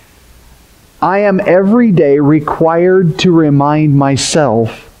 I am every day required to remind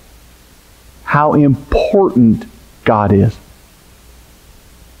myself how important God is.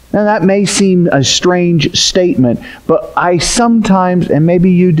 Now that may seem a strange statement, but I sometimes, and maybe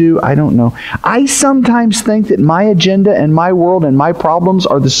you do, I don't know, I sometimes think that my agenda and my world and my problems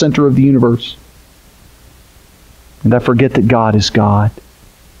are the center of the universe. And I forget that God is God.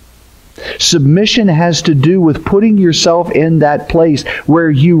 Submission has to do with putting yourself in that place where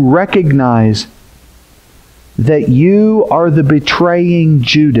you recognize that you are the betraying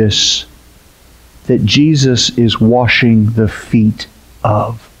Judas that Jesus is washing the feet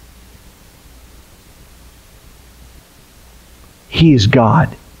of. He is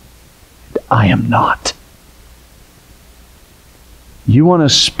God. I am not. You want to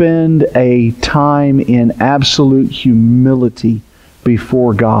spend a time in absolute humility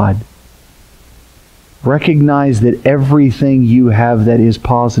before God. Recognize that everything you have that is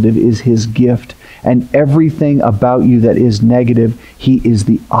positive is His gift, and everything about you that is negative, He is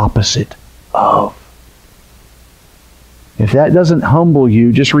the opposite of. If that doesn't humble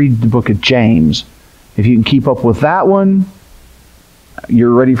you, just read the book of James. If you can keep up with that one,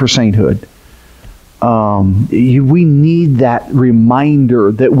 you're ready for sainthood. We need that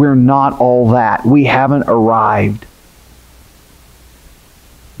reminder that we're not all that. We haven't arrived.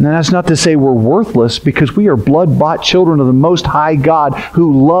 Now, that's not to say we're worthless, because we are blood-bought children of the Most High God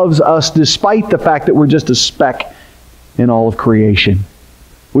who loves us despite the fact that we're just a speck in all of creation.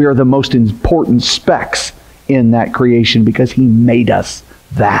 We are the most important specks in that creation because He made us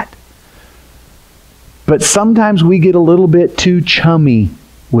that. But sometimes we get a little bit too chummy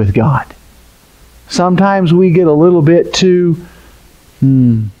with God. Sometimes we get a little bit too...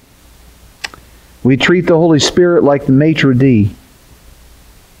 We treat the Holy Spirit like the maitre d'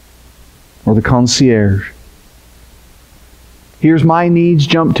 or the concierge. Here's my needs,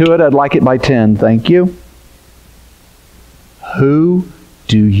 jump to it, I'd like it by 10, thank you. Who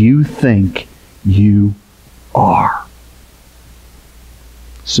do you think you are?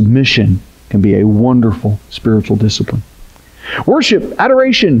 Submission can be a wonderful spiritual discipline. Worship,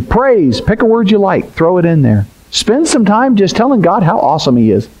 adoration, praise, pick a word you like, throw it in there. Spend some time just telling God how awesome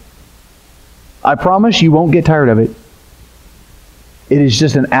He is. I promise you won't get tired of it. It is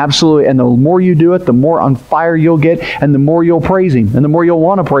just an absolute, and the more you do it, the more on fire you'll get, and the more you'll praise Him, and the more you'll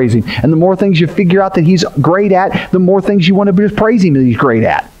want to praise Him, and the more things you figure out that He's great at, the more things you want to just praise Him that He's great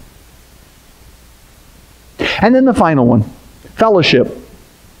at. And then the final one, fellowship.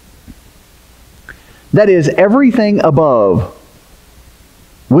 That is everything above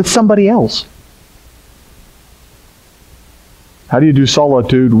with somebody else. How do you do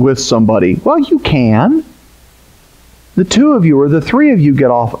solitude with somebody? Well, you can. The two of you or the three of you get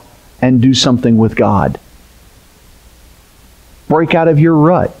off and do something with God. Break out of your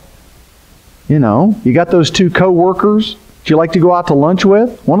rut. You know, you got those two co-workers that you like to go out to lunch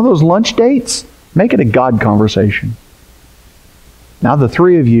with. One of those lunch dates, make it a God conversation. Now the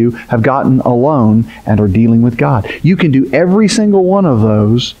three of you have gotten alone and are dealing with God. You can do every single one of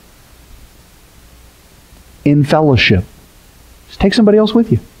those in fellowship. Just take somebody else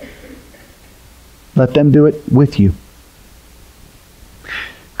with you. Let them do it with you.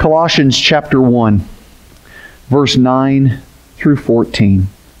 Colossians chapter 1, verse 9 through 14.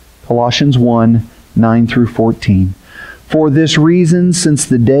 Colossians 1, 9 through 14. For this reason, since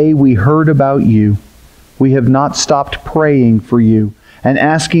the day we heard about you, we have not stopped praying for you and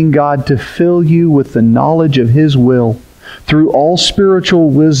asking God to fill you with the knowledge of His will through all spiritual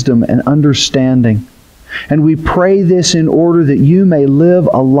wisdom and understanding. And we pray this in order that you may live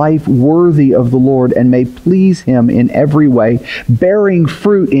a life worthy of the Lord and may please Him in every way, bearing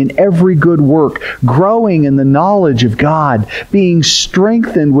fruit in every good work, growing in the knowledge of God, being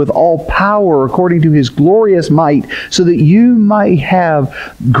strengthened with all power according to His glorious might, so that you might have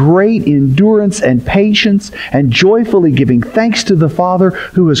great endurance and patience, and joyfully giving thanks to the Father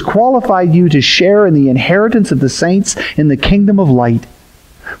who has qualified you to share in the inheritance of the saints in the kingdom of light.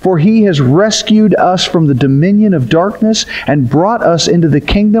 For He has rescued us from the dominion of darkness and brought us into the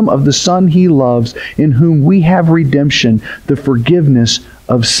kingdom of the Son He loves, in whom we have redemption, the forgiveness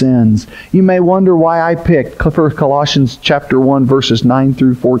of sins. You may wonder why I picked Colossians chapter 1, verses 9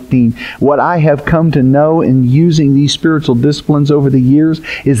 through 14. What I have come to know in using these spiritual disciplines over the years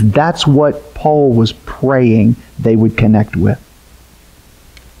is that's what Paul was praying they would connect with.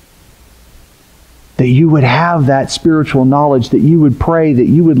 That you would have that spiritual knowledge, that you would pray, that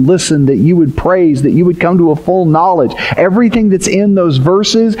you would listen, that you would praise, that you would come to a full knowledge. Everything that's in those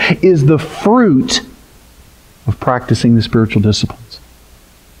verses is the fruit of practicing the spiritual disciplines.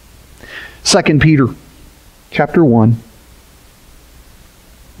 2 Peter chapter 1,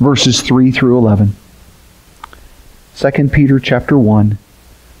 verses 3 through 11. 2 Peter chapter 1,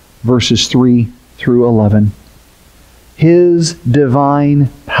 verses 3 through 11. His divine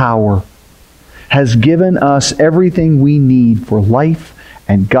power has given us everything we need for life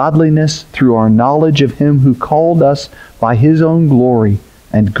and godliness through our knowledge of Him who called us by His own glory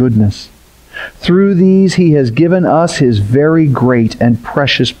and goodness. Through these He has given us His very great and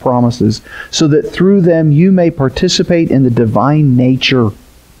precious promises, so that through them you may participate in the divine nature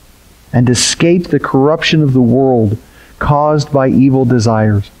and escape the corruption of the world caused by evil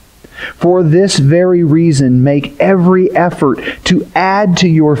desires. For this very reason, make every effort to add to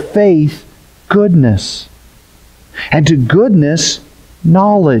your faith goodness, and to goodness,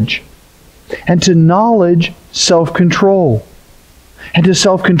 knowledge, And to knowledge, self-control. And to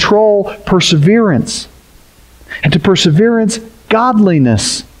self-control, perseverance. And to perseverance,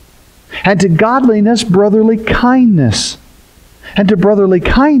 godliness. And to godliness, brotherly kindness. And to brotherly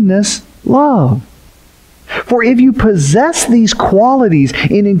kindness, love. For if you possess these qualities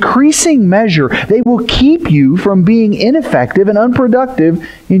in increasing measure, they will keep you from being ineffective and unproductive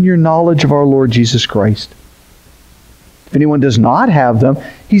in your knowledge of our Lord Jesus Christ. If anyone does not have them,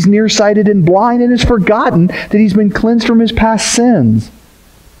 he's nearsighted and blind and has forgotten that he's been cleansed from his past sins.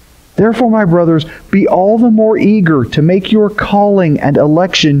 Therefore, my brothers, be all the more eager to make your calling and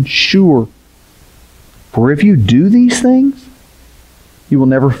election sure. For if you do these things, you will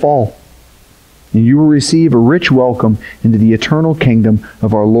never fall, and you will receive a rich welcome into the eternal kingdom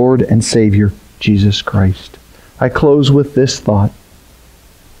of our Lord and Savior, Jesus Christ. I close with this thought.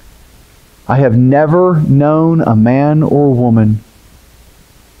 I have never known a man or woman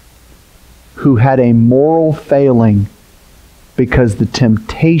who had a moral failing because the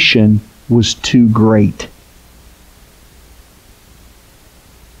temptation was too great.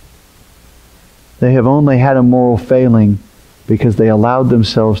 They have only had a moral failing because they allowed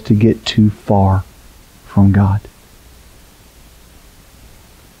themselves to get too far from God.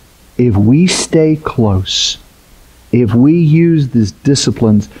 If we stay close, if we use these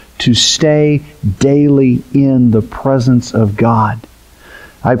disciplines to stay daily in the presence of God,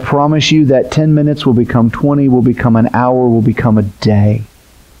 I promise you that 10 minutes will become 20, will become an hour, will become a day.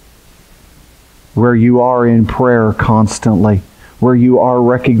 Where you are in prayer constantly, where you are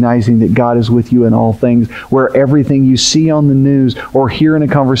recognizing that God is with you in all things, where everything you see on the news or hear in a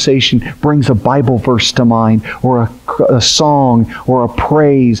conversation brings a Bible verse to mind, or a song, or a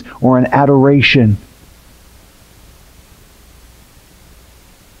praise, or an adoration.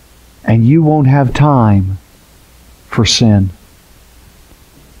 And you won't have time for sin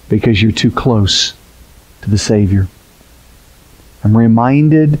because you're too close to the Savior. I'm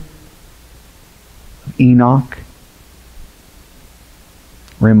reminded of Enoch,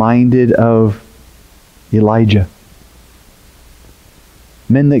 reminded of Elijah.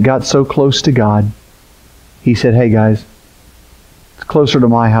 Men that got so close to God, he said, hey guys, it's closer to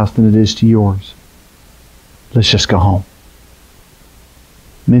my house than it is to yours. Let's just go home.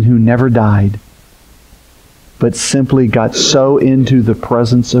 Men who never died, but simply got so into the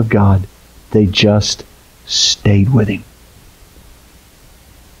presence of God, they just stayed with Him.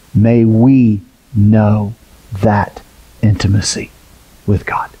 May we know that intimacy with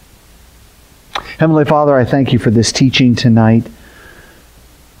God. Heavenly Father, I thank You for this teaching tonight.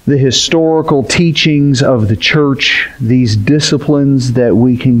 The historical teachings of the church, these disciplines that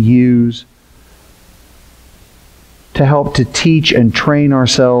we can use to help to teach and train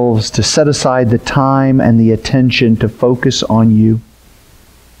ourselves to set aside the time and the attention to focus on You.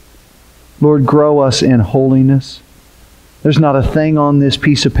 Lord, grow us in holiness. There's not a thing on this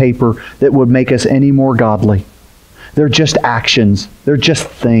piece of paper that would make us any more godly. They're just actions. They're just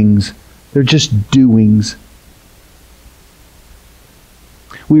things. They're just doings.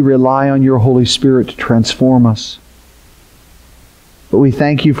 We rely on Your Holy Spirit to transform us. But we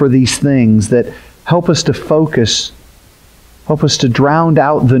thank You for these things that help us to focus. Help us to drown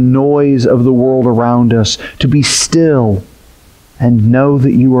out the noise of the world around us, to be still and know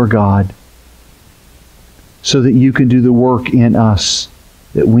that You are God, so that You can do the work in us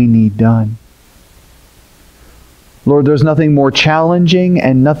that we need done. Lord, there's nothing more challenging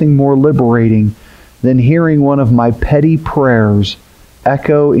and nothing more liberating than hearing one of my petty prayers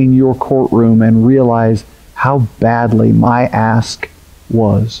echo in Your courtroom and realize how badly my ask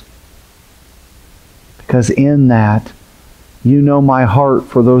was. Because in that, You know my heart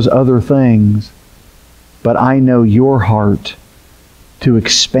for those other things, but I know Your heart to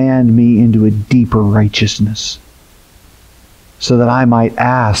expand me into a deeper righteousness so that I might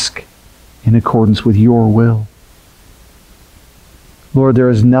ask in accordance with Your will. Lord, there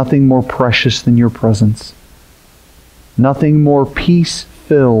is nothing more precious than Your presence, nothing more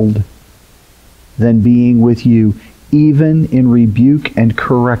peace-filled than being with You, even in rebuke and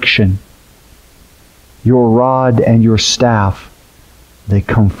correction. Your rod and Your staff, they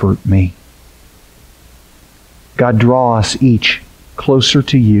comfort me. God, draw us each closer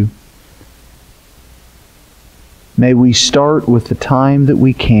to You. May we start with the time that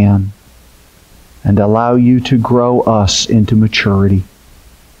we can and allow You to grow us into maturity.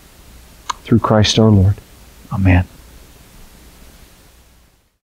 Through Christ our Lord. Amen.